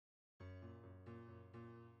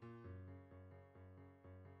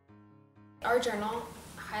Our journal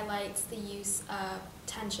highlights the use of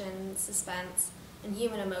tension, suspense, and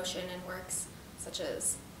human emotion in works such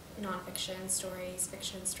as nonfiction stories,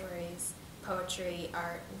 fiction stories, poetry,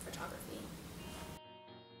 art, and photography.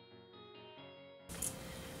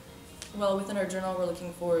 Well, within our journal we're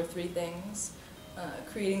looking for three things: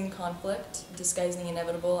 creating conflict, disguising the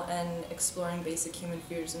inevitable, and exploring basic human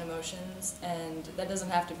fears and emotions. And that doesn't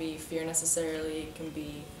have to be fear necessarily, it can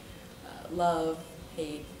be love,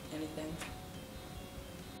 hate, anything.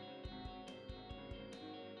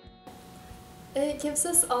 It gives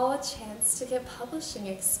us all a chance to get publishing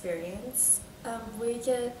experience. We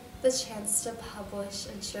get the chance to publish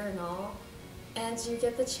a journal, and you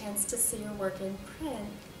get the chance to see your work in print.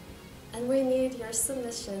 And we need your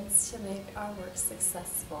submissions to make our work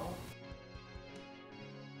successful.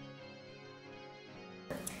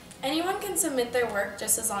 Anyone can submit their work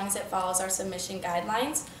just as long as it follows our submission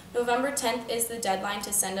guidelines. November 10th is the deadline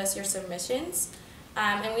to send us your submissions,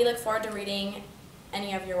 and we look forward to reading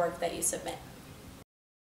any of your work that you submit.